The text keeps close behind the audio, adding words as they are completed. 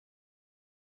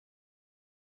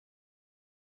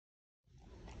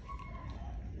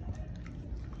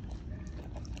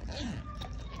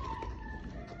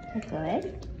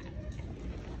Good.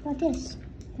 How about this?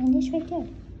 And this right there.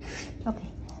 Okay.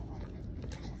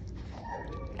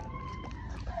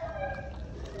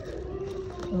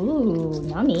 Ooh,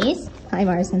 yummies. Hi,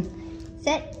 Marzen.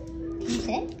 Sit. Can you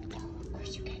sit? Of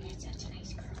course you can. You're such a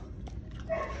nice girl.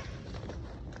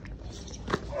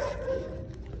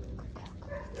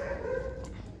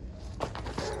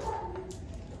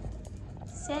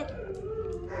 Sit.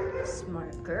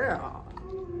 Smart girl.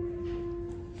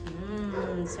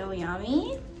 Mmm, so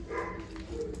yummy.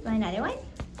 Want another one?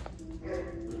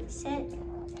 Sit.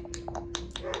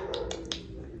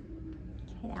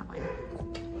 Try that one.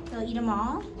 You'll eat them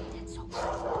all? That's so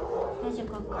good. That's a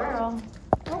good girl.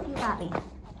 Oh, you got me.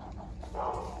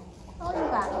 Oh, you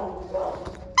got me.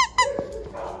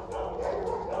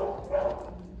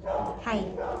 Hi.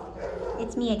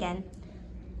 It's me again.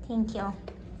 Thank you.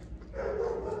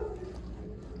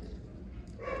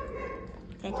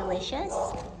 They're delicious.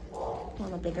 A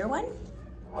little bigger one.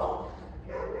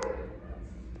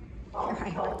 Your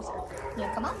eyebrows are.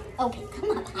 Here, come on. Okay,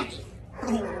 come on, honey.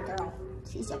 Hi, little girl.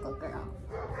 She's a good girl.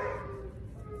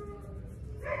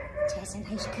 That's a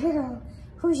nice girl.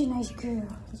 Who's a nice girl?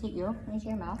 Is it you? Raise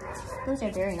your mouth. Those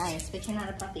are very nice, but you're not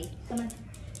a puppy. Come on.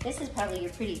 This is probably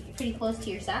pretty close to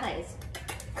your size.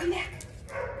 Come back.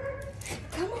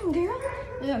 Come on, girl.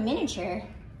 You're a miniature.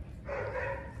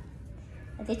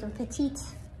 A little petite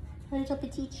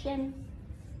chin.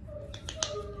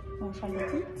 Want some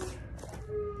petite?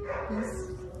 Yes.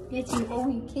 Yes, you. Oh,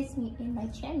 you kissed me in my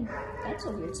chin. That's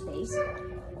a weird space.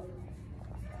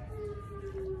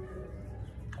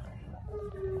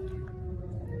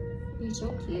 You're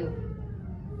so cute.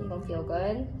 You don't feel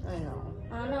good? I know.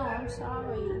 I know, I'm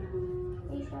sorry.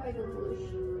 I'm sorry, Babush.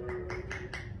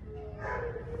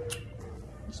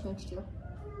 You smoked too.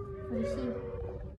 What do you see?